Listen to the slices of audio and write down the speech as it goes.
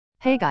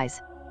Hey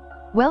guys!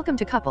 Welcome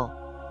to Couple.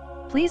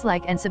 Please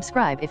like and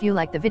subscribe if you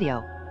like the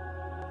video.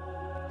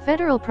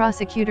 Federal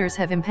prosecutors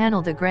have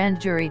impaneled a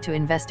grand jury to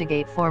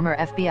investigate former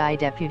FBI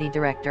Deputy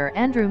Director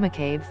Andrew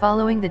McCabe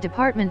following the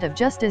Department of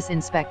Justice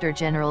Inspector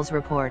General's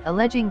report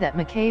alleging that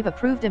McCabe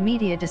approved a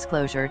media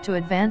disclosure to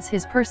advance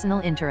his personal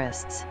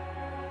interests.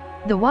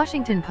 The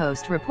Washington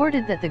Post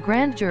reported that the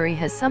grand jury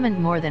has summoned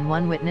more than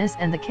one witness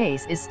and the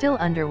case is still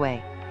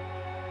underway.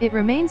 It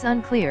remains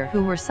unclear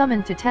who were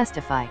summoned to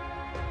testify.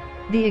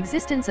 The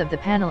existence of the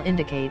panel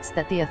indicates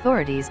that the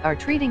authorities are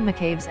treating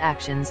McCabe's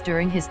actions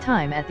during his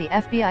time at the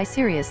FBI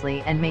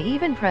seriously and may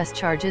even press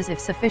charges if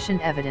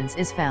sufficient evidence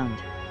is found.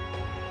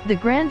 The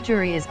grand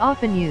jury is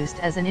often used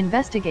as an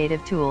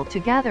investigative tool to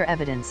gather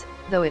evidence,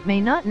 though it may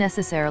not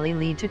necessarily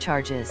lead to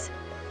charges.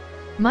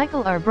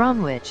 Michael R.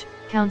 Bromwich,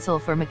 counsel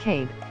for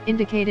McCabe,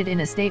 indicated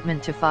in a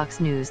statement to Fox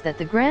News that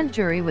the grand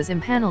jury was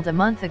impaneled a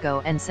month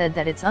ago and said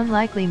that it's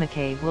unlikely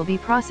McCabe will be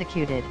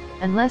prosecuted,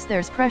 unless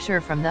there's pressure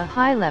from the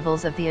high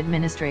levels of the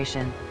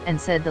administration, and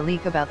said the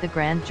leak about the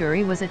grand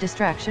jury was a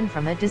distraction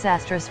from a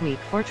disastrous week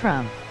for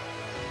Trump.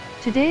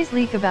 Today's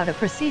leak about a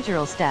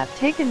procedural step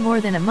taken more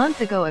than a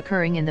month ago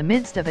occurring in the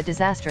midst of a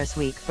disastrous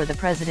week for the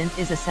president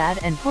is a sad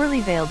and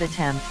poorly veiled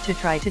attempt to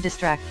try to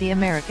distract the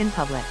American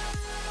public.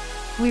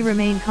 We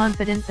remain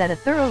confident that a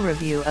thorough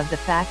review of the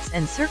facts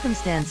and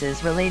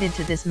circumstances related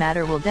to this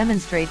matter will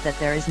demonstrate that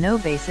there is no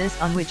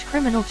basis on which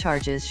criminal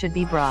charges should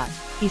be brought,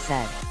 he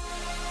said.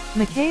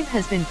 McCabe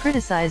has been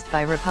criticized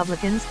by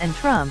Republicans and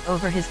Trump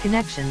over his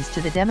connections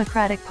to the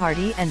Democratic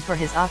Party and for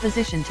his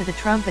opposition to the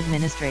Trump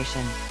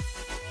administration.